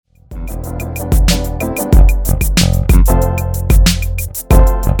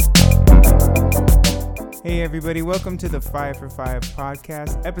Hey everybody, welcome to the 5 for 5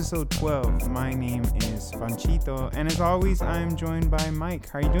 podcast, episode 12. My name is Panchito, and as always, I'm joined by Mike.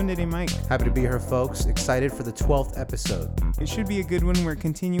 How are you doing today, Mike? Happy to be here, folks. Excited for the 12th episode. It should be a good one. We're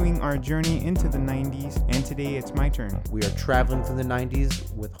continuing our journey into the 90s, and today it's my turn. We are traveling through the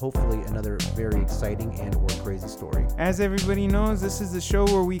 90s with hopefully another very exciting and or crazy story. As everybody knows, this is the show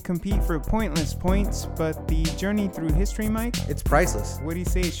where we compete for pointless points, but the journey through history, Mike? It's priceless. What do you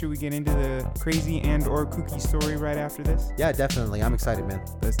say? Should we get into the crazy and or kooky story right after this? Yeah, definitely. I'm excited, man.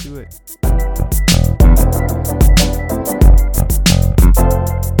 Let's do it.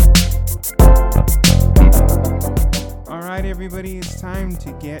 Alright everybody, it's time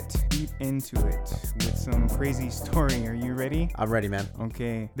to get deep into it with some crazy story. Are you ready? I'm ready, man.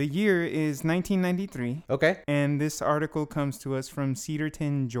 Okay. The year is 1993. Okay. And this article comes to us from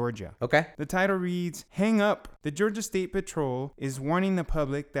Cedarton, Georgia. Okay. The title reads, "Hang Up. The Georgia State Patrol is warning the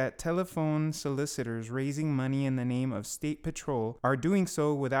public that telephone solicitors raising money in the name of State Patrol are doing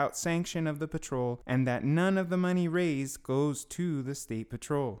so without sanction of the patrol and that none of the money raised goes to the State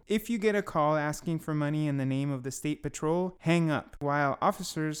Patrol. If you get a call asking for money in the name of the State Patrol, hang up. While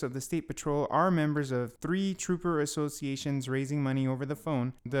officers of the State Patrol are members of 3 trooper associations raising money over the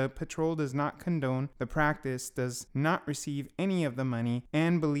phone, the patrol does not condone the practice, does not receive any of the money,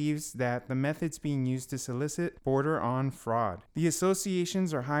 and believes that the methods being used to solicit border on fraud. The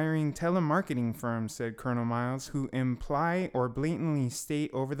associations are hiring telemarketing firms," said Colonel Miles, "who imply or blatantly state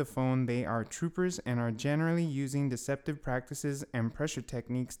over the phone they are troopers and are generally using deceptive practices and pressure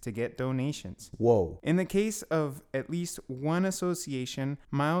techniques to get donations." Whoa. In the case of at least one association,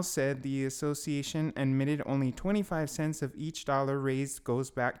 Miles said the association admitted only 25 cents of each dollar raised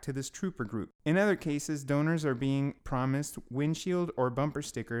goes back to this trooper group. In other cases, donors are being promised windshield or bumper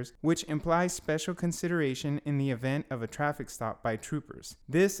stickers, which implies special consideration in the event of a traffic stop by troopers.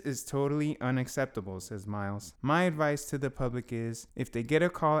 "This is totally unacceptable," says Miles. "My advice to the public is, if they get a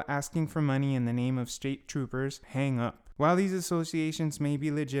call asking for money in the name of state troopers, hang up. While these associations may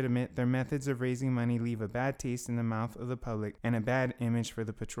be legitimate, their methods of raising money leave a bad taste in the mouth of the public and a bad image for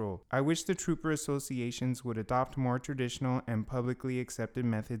the patrol. I wish the trooper associations would adopt more traditional and publicly accepted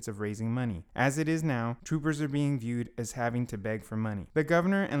methods of raising money. As it is now, troopers are being viewed as having to beg for money. The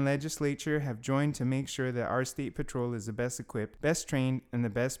governor and legislature have joined to make sure that our state patrol is the best equipped, best trained, and the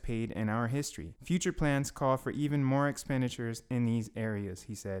best paid in our history. Future plans call for even more expenditures in these areas,"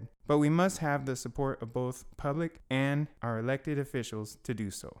 he said. "But we must have the support of both public and our elected officials to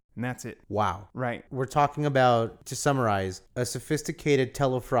do so." And that's it. Wow. Right. We're talking about, to summarize, a sophisticated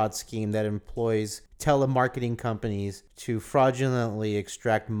telefraud scheme that employs telemarketing companies to fraudulently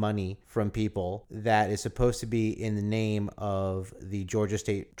extract money from people that is supposed to be in the name of the Georgia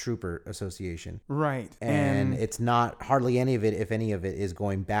State Trooper Association. Right. And it's not, hardly any of it, if any of it, is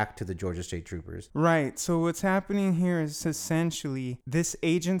going back to the Georgia State Troopers. Right. So what's happening here is essentially this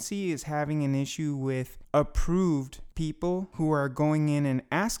agency is having an issue with approved people who are going in and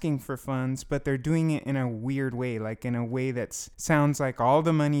asking for funds, but they're doing it in a weird way, like in a way that sounds like all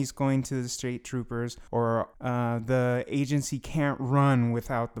the money's going to the state troopers, or the agency can't run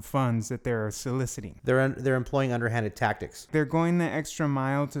without the funds that they're soliciting. They're employing underhanded tactics. They're going the extra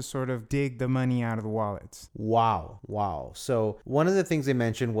mile to sort of dig the money out of the wallets. Wow. So one of the things they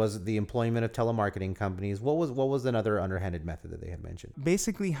mentioned was the employment of telemarketing companies. What was another underhanded method that they had mentioned?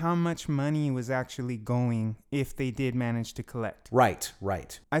 Basically, how much money was actually going if they did manage to collect. Right.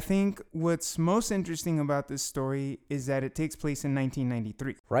 I think what's most interesting about this story is that it takes place in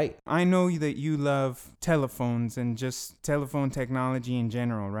 1993. Right. I know that you love telephones and just telephone technology in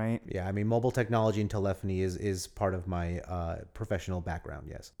general, right? Yeah, I mean, mobile technology and telephony is part of my professional background,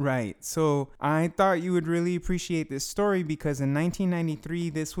 yes. Right. So I thought you would really appreciate this story because in 1993,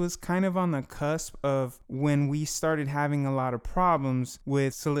 this was kind of on the cusp of when we started having a lot of problems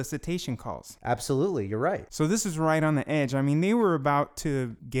with solicitation calls. Absolutely, you're right. So this is right on the edge. I mean, they were about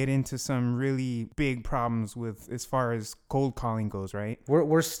to get into some really big problems with as far as cold calling goes, right?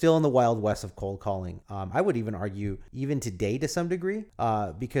 We're still in the wild west of cold calling. I would even argue even today to some degree,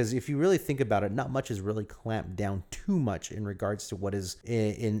 because if you really think about it, not much is really clamped down too much in regards to what is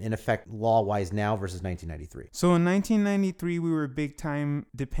in effect law-wise now versus 1993. So in 1993, we were big time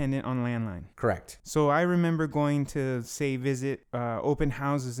dependent on landline. Correct. So I remember going to, say, visit open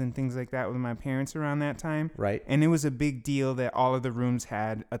houses and things like that with my parents around that time. Right. And And it was a big deal that all of the rooms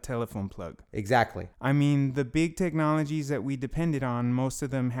had a telephone plug. Exactly. I mean, the big technologies that we depended on, most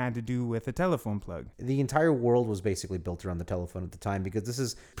of them had to do with a telephone plug. The entire world was basically built around the telephone at the time because this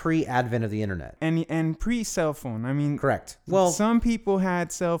is pre-advent of the internet. And pre-cell phone. I mean, Correct. Well, some people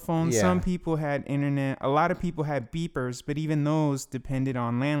had cell phones, Yeah. some people had internet. A lot of people had beepers, but even those depended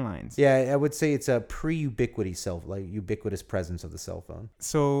on landlines. yeah, I would say it's a ubiquitous presence of the cell phone.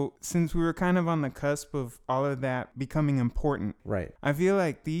 So since we were kind of on the cusp of all of that becoming important, Right. I feel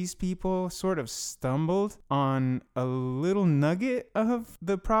like these people sort of stumbled on a little nugget of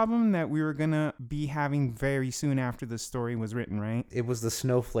the problem that we were going to be having very soon after the story was written, right? It was the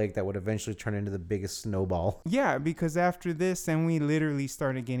snowflake that would eventually turn into the biggest snowball. Yeah, because after this, then we literally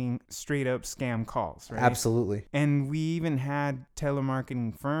started getting straight up scam calls, right? Absolutely. And we even had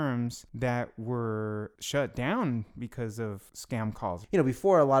telemarketing firms that were shut down because of scam calls. You know,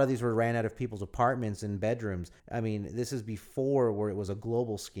 before a lot of these were ran out of people's apartments and bedrooms. I mean, this is before where it was a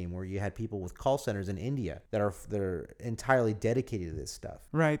global scheme where you had people with call centers in India that are entirely dedicated to this stuff.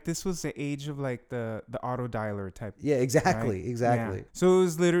 Right. This was the age of like the auto dialer type. Yeah, exactly, Right? exactly. Yeah. So it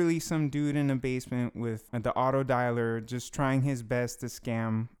was literally some dude in a basement with the auto dialer just trying his best to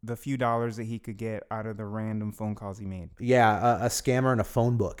scam the few dollars that he could get out of the random phone calls he made. Yeah, a scammer and a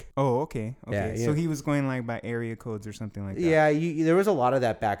phone book. Oh, okay. Yeah, So yeah. he was going like by area codes or something like that. Yeah, there was a lot of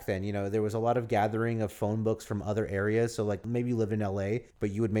that back then. You know, there was a lot of gathering of phone books from other areas. So, like, maybe you lived in LA,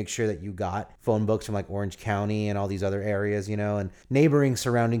 but you would make sure that you got phone books from like Orange County and all these other areas, you know, and neighboring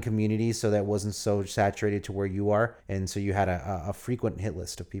surrounding communities, so that wasn't so saturated to where you are. And so you had a frequent hit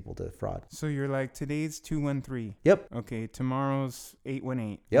list of people to fraud. So you're like, today's 213. Yep. Okay, tomorrow's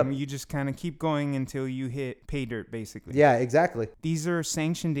 818. Yep. And you just kind of keep going until you hit pay dirt, basically. Yeah, exactly. These are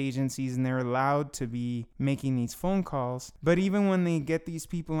sanctioned agencies and they're allowed to be making these phone calls. But even when they get these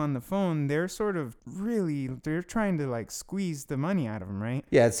people on the phone, they're sort of they're trying to like squeeze the money out of them, right?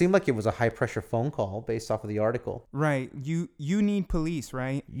 Yeah, it seemed like it was a high pressure phone call based off of the article. Right. You need police,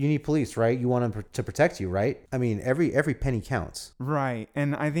 right? You need police, right? You want them to protect you, right? I mean, every penny counts. Right.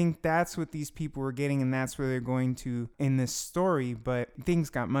 And I think that's what these people were getting, and that's where they're going to in this story. But things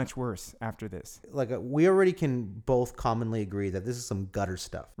got much worse after this. Like, we already can both commonly agree that this is some gutter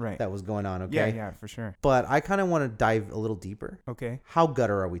stuff Right. that was going on, okay? Yeah, for sure. But I kind of want to dive a little deeper. Okay. How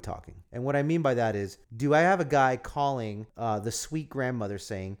gutter are we talking? And what I mean by that is, do I have a guy calling the sweet grandmother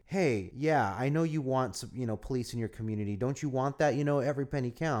saying, hey, yeah, I know you want some, police in your community. Don't you want that? Every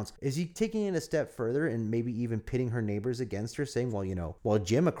penny counts. Is he taking it a step further and maybe even pitting her neighbors against her, saying, well,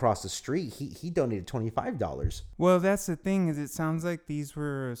 Jim across the street, he donated $25. Well, that's the thing, is it sounds like these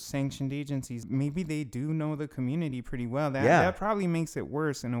were sanctioned agencies. Maybe they do know the community pretty well. That probably makes it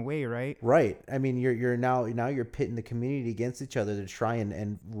worse in a way, right? Right. I mean, you're now you're pitting the community against each other to try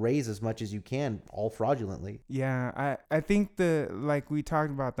and raise as much as you can, all fraudulently. Yeah, I think like we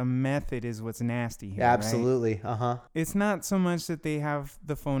talked about, the method is what's nasty here. Absolutely. Right? Uh-huh. It's not so much that they have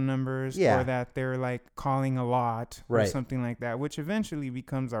the phone numbers Yeah. or that they're like calling a lot or Right. something like that, which eventually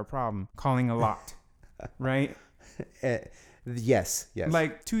becomes our problem, calling a lot. Right? Yes.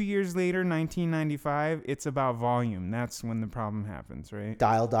 Like 2 years later, 1995, it's about volume. That's when the problem happens, right?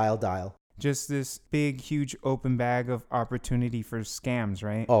 Dial. Just this big, huge open bag of opportunity for scams,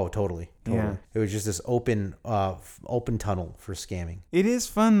 right? Oh, totally. Yeah. It was just this open tunnel for scamming. It is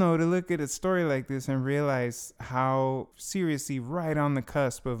fun, though, to look at a story like this and realize how seriously right on the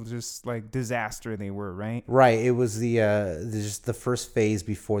cusp of just like disaster they were, right? Right. It was just the first phase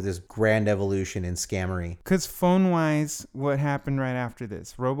before this grand evolution in scammery. Because phone-wise, what happened right after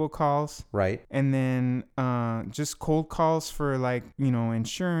this? Robocalls. Right. And then just cold calls for like,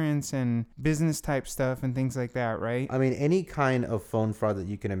 insurance and business type stuff and things like that, right? I mean, any kind of phone fraud that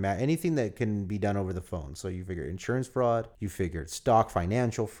you can imagine, anything that can be done over the phone. So you figured insurance fraud, you figured stock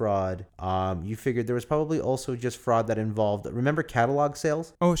financial fraud, you figured there was probably also just fraud that involved, remember catalog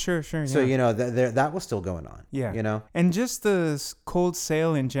sales? Oh, sure. So, Yeah. that was still going on. Yeah. And just the cold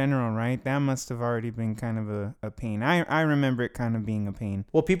sale in general, right? That must have already been kind of a pain. I remember it kind of being a pain.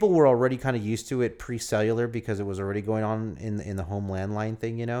 Well, people were already kind of used to it pre-cellular because it was already going on in the home landline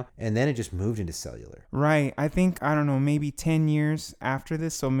thing, and then it just moved into cellular. Right. I think, I don't know, maybe 10 years after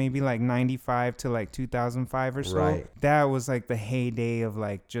this. So maybe like 95 to like 2005 or so. Right. That was like the heyday of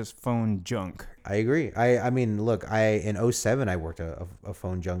like just phone junk. I agree. I mean, look, in 2007, I worked a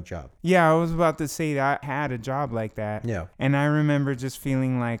phone junk job. Yeah, I was about to say that I had a job like that. Yeah. And I remember just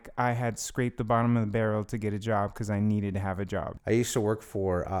feeling like I had scraped the bottom of the barrel to get a job because I needed to have a job. I used to work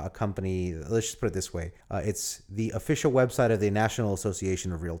for a company, let's just put it this way. It's the official website of the National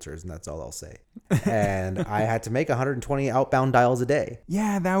Association of Realtors, and that's all I'll say. and I had to make 120 outbound dials a day.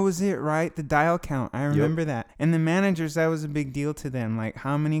 Yeah, that was it, right? The dial count. I remember that. And the managers, that was a big deal to them. Like,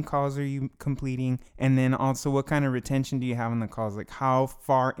 how many calls are you completing? And then also, what kind of retention do you have on the calls? Like, how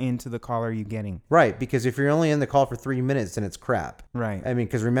far into the call are you getting? Right, because if you're only in the call for 3 minutes, then it's crap. Right. I mean,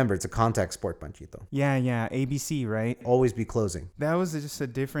 because remember, it's a contact sport, Panchito. Yeah, ABC, right? Always be closing. That was just a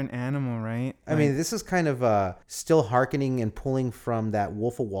different animal, right? I mean, this is kind of still hearkening and pulling from that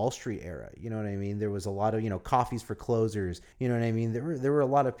Wolf of Wall Street era. You know what I mean? There was a lot of, coffees for closers. You know what I mean? There were a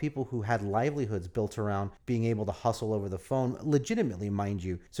lot of people who had livelihoods built around being able to hustle over the phone, legitimately, mind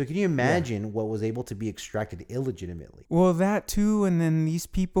you. So can you imagine what was able to be extracted illegitimately? Well, that too, and then these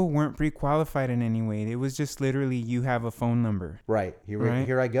people weren't pre-qualified in any way. It was just literally, you have a phone number. Right.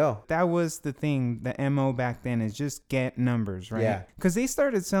 Here I go. That was the thing, the MO back then, is just get numbers, right? Yeah. Because they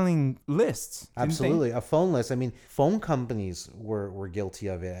started selling lists. Absolutely. A phone list. I mean, phone companies were guilty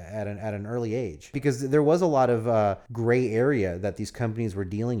of it at an early age, because there was a lot of gray area that these companies were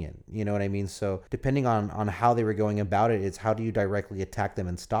dealing in. You know what I mean? So depending on how they were going about it, it's how do you directly attack them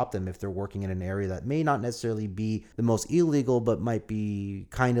and stop them if they're working in an area that may not necessarily be the most illegal, but might be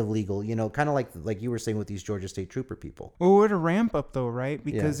kind of legal, kind of like you were saying with these Georgia State Trooper people. Well, what a ramp up though, right?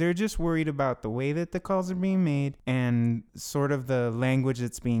 Because they're just worried about the way that the calls are being made and sort of the language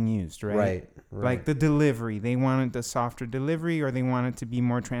that's being used, right? Right. Like the delivery. They wanted the softer delivery, or they wanted to be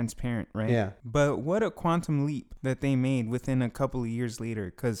more transparent, right? Yeah. But what a quantum leap that they made within a couple of years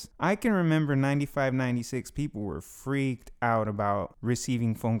later. Because I can remember 95, 96, people were freaked out about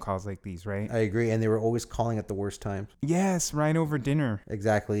receiving phone calls like these, right? I agree. And they were always calling at the worst times. Yes, right over dinner.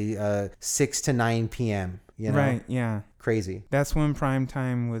 Exactly. 6 to 9 p.m. Right, yeah. Crazy. That's when prime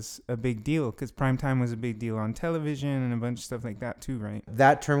time was a big deal, because prime time was a big deal on television and a bunch of stuff like that too, right?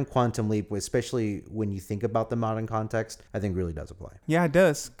 That term quantum leap, especially when you think about the modern context, I think really does apply. Yeah, it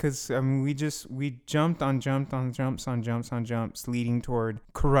does, because we jumped on jumps leading toward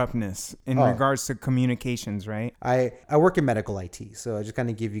corruptness in regards to communications, right? I work in medical IT, so I just kind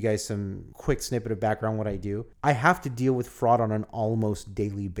of give you guys some quick snippet of background what I do. I have to deal with fraud on an almost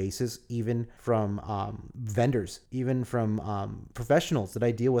daily basis, even from vendors, even from professionals that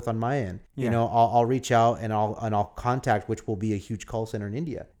I deal with on my end. Yeah. I'll reach out and I'll contact, which will be a huge call center in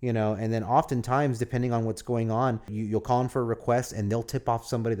India, and then oftentimes, depending on what's going on, you'll call in for a request and they'll tip off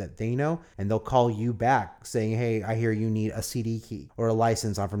somebody that they know, and they'll call you back saying, hey, I hear you need a CD key or a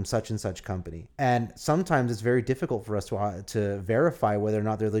license from such and such company. And sometimes it's very difficult for us to verify whether or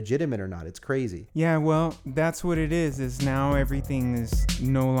not they're legitimate or not. It's crazy. Yeah, well, that's what it is now everything is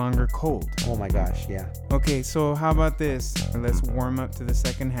no longer cold. Oh my gosh, yeah. Okay, so how about this? Let's warm up to the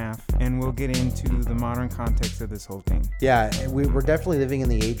second half and we'll get into the modern context of this whole thing. Yeah, we're definitely living in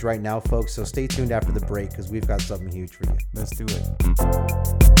the age right now, folks, so stay tuned after the break because we've got something huge for you. Let's do it.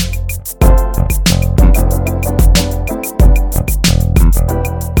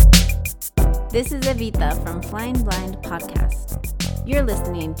 This is Evita from Flying Blind Podcast. You're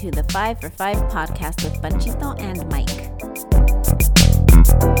listening to the 5 for 5 podcast with Panchito and Mike.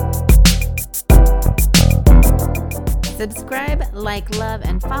 Subscribe, like, love,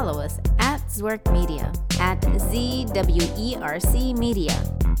 and follow us at Zwerk Media, at ZWERC Media.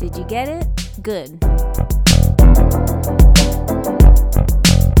 Did you get it? Good.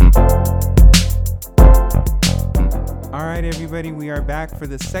 All right, everybody, we are back for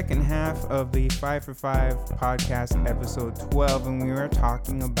the second half of the 5 for 5 podcast, episode 12, and we are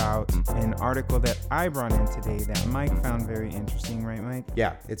talking about an article that I brought in today that Mike found very interesting, right, Mike?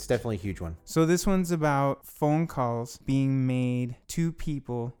 Yeah, it's definitely a huge one. So this one's about phone calls being made to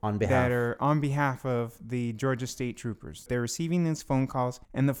people that are on behalf of the Georgia State Troopers. They're receiving these phone calls,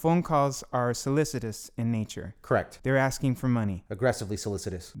 and the phone calls are solicitous in nature. Correct. They're asking for money. Aggressively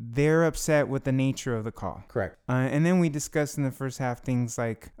solicitous. They're upset with the nature of the call. Correct. And then we discussed in the first half things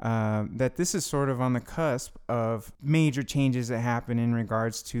like that this is sort of on the cusp of major changes that happen in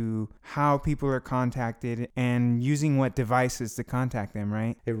regards to how people are contacted and using what devices to contact them,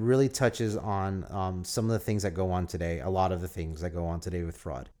 right? It really touches on some of the things that go on today, a lot of the things that go on today with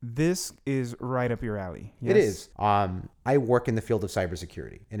fraud. This is right up your alley. Yes? It is. I work in the field of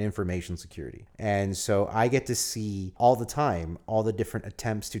cybersecurity and information security. And so I get to see all the time, all the different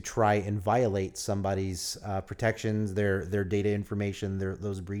attempts to try and violate somebody's protections, their data information,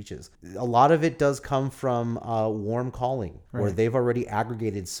 those breaches. A lot of it does come from warm calling, right, where they've already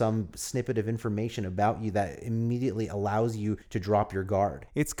aggregated some snippet of information about you that immediately allows you to drop your guard.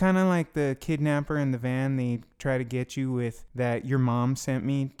 It's kind of like the kidnapper in the van. They try to get you with that your mom sent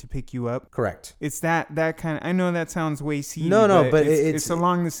me to pick you up. Correct. It's that kind of, I know that sounds way seedy. No, but it's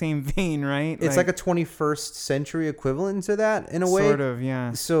along the same vein, right? It's like a 21st century equivalent to that in a way. Sort of,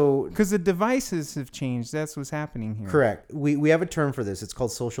 yeah. So, because the devices have changed. That's what's happening here. Correct. We have a term for this. It's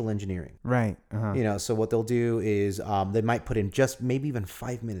called social engineering. Right. Uh-huh. You know, so what they'll do is they might put in just maybe even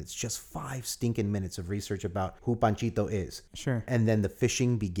 5 minutes, just 5 stinking minutes of research about who Panchito is. Sure. And then the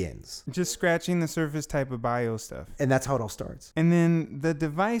phishing begins. Just scratching the surface type of bio stuff. And that's how it all starts. And then the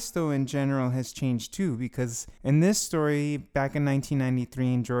device, though, in general has changed too, because in this story, back in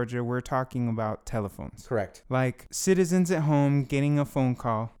 1993 in Georgia, we're talking about telephones. Correct. Like citizens at home getting a phone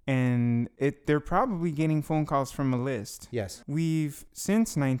call, and they're probably getting phone calls from a list. Yes. We've,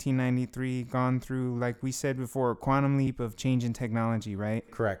 since 1993, gone through, like we said before, a quantum leap of change in technology, right?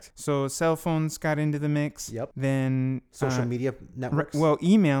 Correct. So cell phones got into the mix. Yep. Then Social media networks.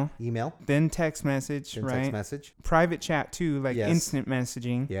 Email. Email. Then text message, Then right? text message. Private chat too, like Yes. instant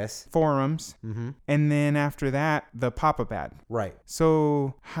messaging. Yes. Forums. Mm-hmm. And then after that, the pop-up ad. Right.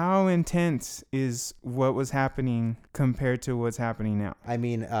 So how intense is what was happening compared to what's happening now? I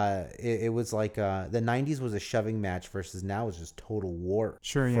mean, it was like the 90s was a shoving match versus now is just total war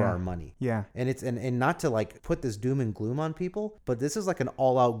Sure, for yeah. our money. Yeah. And it's and not to like put this doom and gloom on people, but this is like an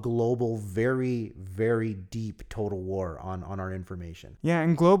all-out global, very, very deep total war on our information. Yeah,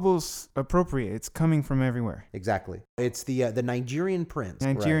 and global's appropriate. It's coming from everywhere. Exactly. It's the Nigerian prince.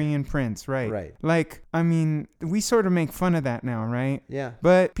 Nigerian prince, right? Right. Like, I mean, we sort of make fun of that now, right? Yeah.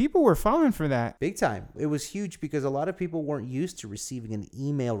 But people were falling for that. Big time. It was huge because a lot of people weren't used to receiving an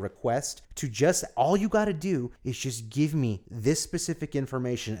email request to just, all you got to do is just give me this specific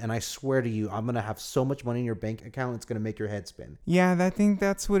information and I swear to you, I'm going to have so much money in your bank account, it's going to make your head spin. Yeah, I think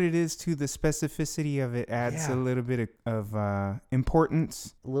that's what it is too. The specificity of it adds a little bit of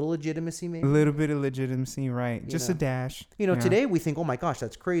importance. A little legitimacy maybe? A little bit of legitimacy, right? Just a dash. You know, Yeah. today we think, oh my gosh,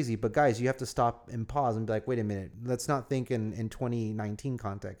 that's crazy. But guys, you have to stop and pause and be like, wait a minute. Let's not think in 2019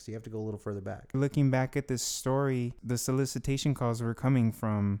 context. You have to go a little further back. Looking back at this story, the solicitation calls were coming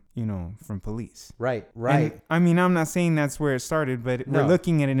from, from police. Right. And, I mean, I'm not saying that's where it started, but No. we're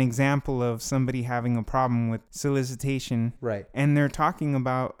looking at an example of somebody having a problem with solicitation. Right. And they're talking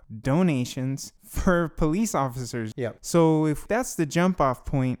about donations for police officers. Yep. So if that's the jump off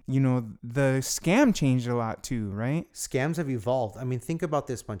point, the scam changed a lot too, right? Scams have evolved. I mean, think about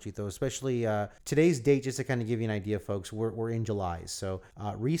this, Panchito, especially today's date, just to kind of give you an idea, folks. We're in July. So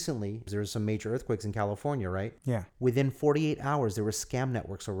recently, there was some major earthquakes in California, right? Yeah. Within 48 hours, there were scam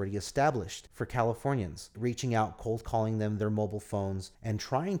networks already established for Californians, reaching out, cold calling them their mobile phones, and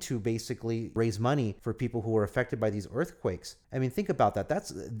trying to basically raise money for people who were affected by these earthquakes. I mean, think about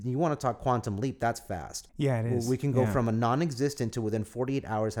that. You want to talk quantum leap. That's fast. Yeah, it is. We can go Yeah. from a non-existent to within 48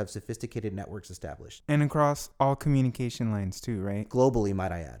 hours have sophisticated networks established. And across all communication lines too, right? Globally,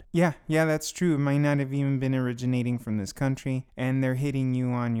 might I add. Yeah, that's true. It might not have even been originating from this country, and they're hitting you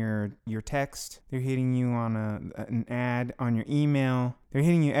on your text. They're hitting you on an ad on your email. They're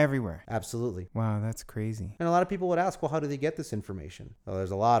hitting you everywhere. Absolutely. Wow, that's crazy. And a lot of people would ask, well, how do they get this information? Well,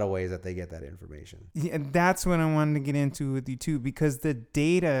 there's a lot of ways that they get that information. Yeah, that's what I wanted to get into with you too, because the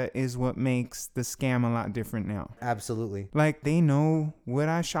data is what makes the scam a lot different now. Absolutely. Like, they know what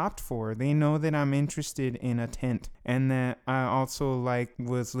I shopped for. They know that I'm interested in a tent and that I also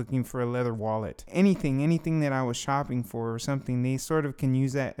was looking for a leather wallet. Anything that I was shopping for or something, they sort of can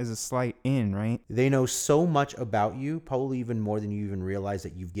use that as a slight in, right? They know so much about you, probably even more than you even realize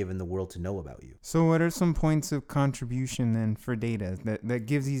that you've given the world to know about you. So what are some points of contribution then for data that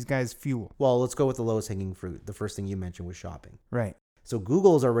gives these guys fuel? Well, let's go with the lowest hanging fruit. The first thing you mentioned was shopping. Right. So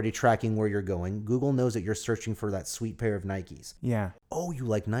Google is already tracking where you're going. Google knows that you're searching for that sweet pair of Nikes. Yeah. Oh, you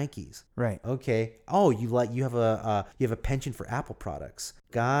like Nikes. Right. Okay. Oh, you have a penchant for Apple products.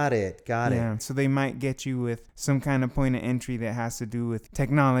 Got it. Yeah, so they might get you with some kind of point of entry that has to do with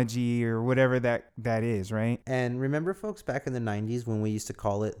technology or whatever that is, right? And remember, folks, back in the 90s when we used to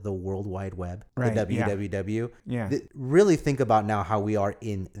call it the World Wide Web, right, the WWW. Yeah. Really think about now how we are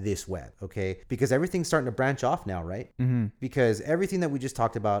in this web, okay? Because everything's starting to branch off now, right? Mm-hmm. Because everything that we just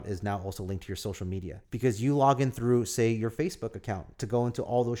talked about is now also linked to your social media. Because you log in through, say, your Facebook account to go into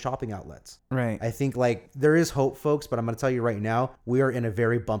all those shopping outlets. Right. I think there is hope, folks, but I'm going to tell you right now, we are in a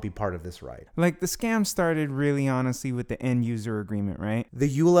very bumpy part of this ride. Like, the scam started really honestly with the end user agreement, right? The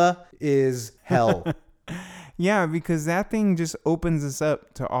EULA is hell. Yeah, because that thing just opens us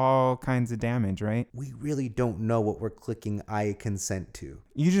up to all kinds of damage, right? We really don't know what we're clicking I consent to.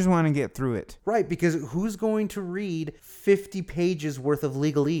 You just want to get through it. Right, because who's going to read 50 pages worth of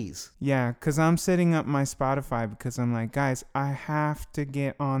legalese? Yeah, because I'm setting up my Spotify because I'm like, guys, I have to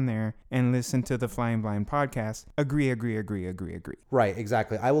get on there and listen to the Flying Blind podcast. Agree. Right,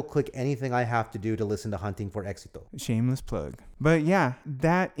 exactly. I will click anything I have to do to listen to Hunting for Éxito. Shameless plug. But yeah,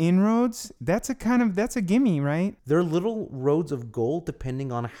 that inroads, that's a gimme, right? They're little roads of gold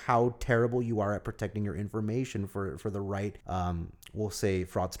depending on how terrible you are at protecting your information for the right, we'll say,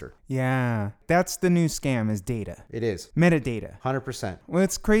 fraudster. Yeah, that's the new scam is data. It is. Metadata. 100%. Well,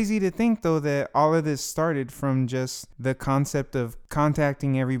 it's crazy to think, though, that all of this started from just the concept of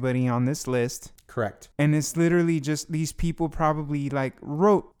contacting everybody on this list. Correct. And it's literally just these people probably like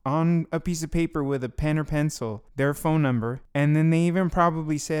wrote on a piece of paper with a pen or pencil their phone number. And then they even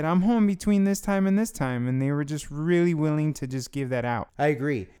probably said, I'm home between this time and this time. And they were just really willing to just give that out. I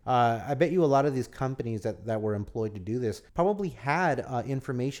agree. I bet you a lot of these companies that were employed to do this probably had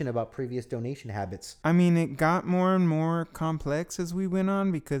information about previous donation habits. I mean, it got more and more complex as we went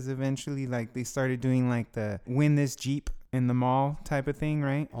on because eventually like they started doing like the win this Jeep in the mall type of thing,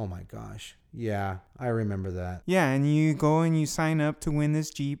 right? Oh my gosh. Yeah, I remember that. Yeah, and you go and you sign up to win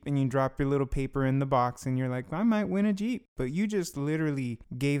this Jeep and you drop your little paper in the box and you're like, I might win a Jeep. But you just literally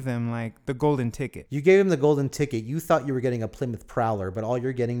gave them like the golden ticket. You gave them the golden ticket. You thought you were getting a Plymouth Prowler, but all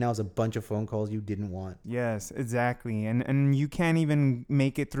you're getting now is a bunch of phone calls you didn't want. Yes, exactly. And you can't even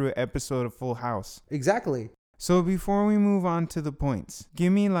make it through an episode of Full House. Exactly. So before we move on to the points,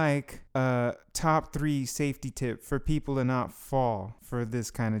 give me like a top 3 safety tip for people to not fall for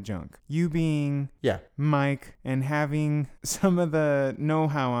this kind of junk. You being Mike and having some of the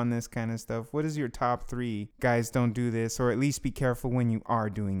know-how on this kind of stuff. What is your top 3 guys don't do this, or at least be careful when you are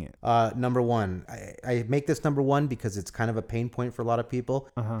doing it? Number 1, I make this number 1 because it's kind of a pain point for a lot of people.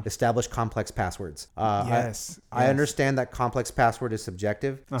 Establish complex passwords. Yes. I understand that complex password is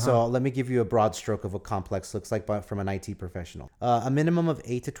subjective. So let me give you a broad stroke of what complex looks like from an IT professional. A minimum of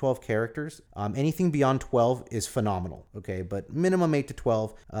 8 to 12 characters. Anything beyond 12 is phenomenal. Okay, but minimum 8 to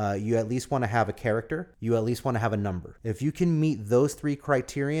 12, you at least want to have a character. You at least want to have a number. If you can meet those 3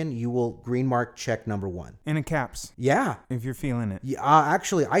 criterion, you will green mark check number 1. And a caps. Yeah. If you're feeling it. Yeah,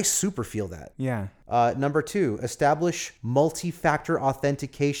 actually, I super feel that. Yeah. Number 2, establish multi-factor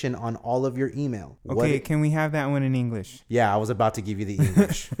authentication on all of your email. Okay, can we have that one in English? Yeah, I was about to give you the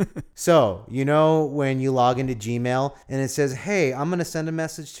English. So, you know when you log into Gmail and it says, hey, I'm going to send a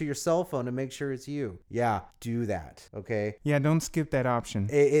message to your cell phone to make sure it's you. Yeah, do that, okay? Yeah, don't skip that option.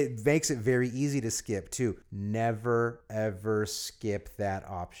 It makes it very easy to skip, too. Never, ever skip that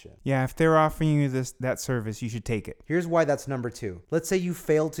option. Yeah, if they're offering you that service, you should take it. Here's why that's number 2. Let's say you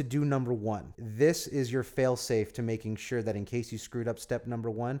failed to do number 1. This is your fail safe to making sure that in case you screwed up step number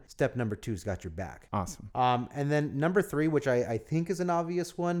 1, step number 2's got your back. Awesome. And then number 3, which I think is an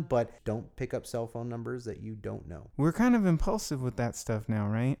obvious one, but don't pick up cell phone numbers that you don't know. We're kind of impulsive with that stuff now,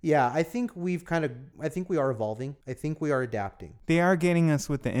 right? Yeah, I think we are evolving. I think we are adapting. They are getting us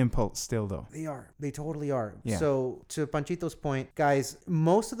with the impulse still, though. They are. They totally are. Yeah. So to Panchito's point, guys,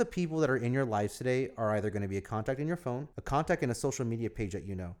 most of the people that are in your lives today are either going to be a contact in your phone, a contact in a social media page that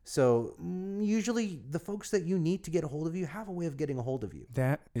you know. So usually the folks that you need to get a hold of you have a way of getting a hold of you.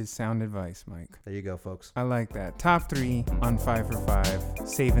 That is sound advice, Mike. There you go, folks. I like that. Top 3 on 5 for 5,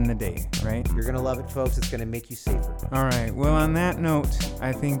 saving the day, right? You're going to love it, folks. It's going to make you safer. All right. Well, on that note,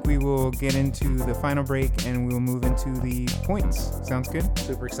 I think we will get into the final break and we will move into the points. Sounds good?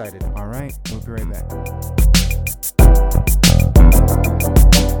 Super excited. All right. We'll be right back.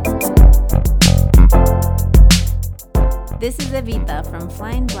 This is Evita from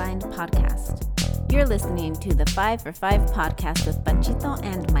Flying Blind Podcast. You're listening to the 5 for 5 podcast with Panchito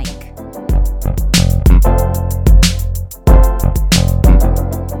and Mike.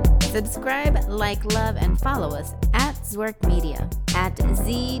 Subscribe, like, love, and follow us at Zwerk Media, at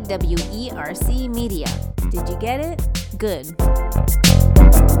ZWERC Media. Did you get it? Good.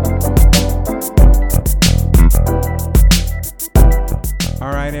 All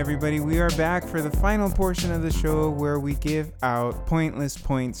right, everybody, we are back for the final portion of the show where we give out pointless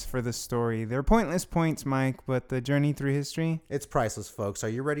points for the story. They're pointless points, Mike, but the journey through history, it's priceless, folks. Are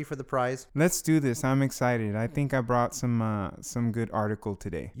you ready for the prize? Let's do this. I'm excited. I think I brought some good article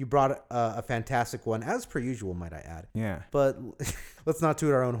today. You brought a fantastic one, as per usual, might I add. Yeah. But Let's not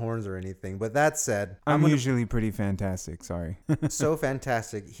toot our own horns or anything. But that said, I'm usually pretty fantastic. Sorry. so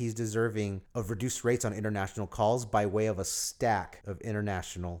fantastic, he's deserving of reduced rates on international calls by way of a stack of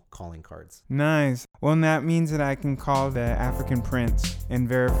international calling cards. Nice. Well, that means that I can call the African prince and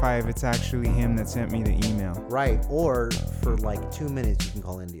verify if it's actually him that sent me the email. Right. Or for like 2 minutes, you can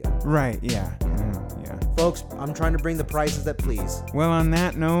call India. Right. Yeah. Yeah. Folks, I'm trying to bring the prices that please. Well, on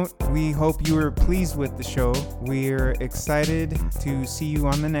that note, we hope you were pleased with the show. We're excited to see you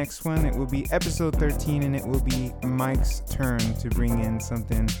on the next one. It will be episode 13, and it will be Mike's turn to bring in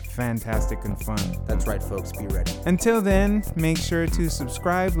something fantastic and fun. That's right, folks. Be ready. Until then, make sure to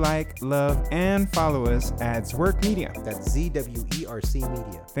subscribe, like, love, and follow us at Zwerk Media. That's ZWERC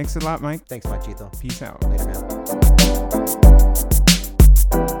Media. Thanks a lot, Mike. Thanks, Machito. Peace out. Later, man.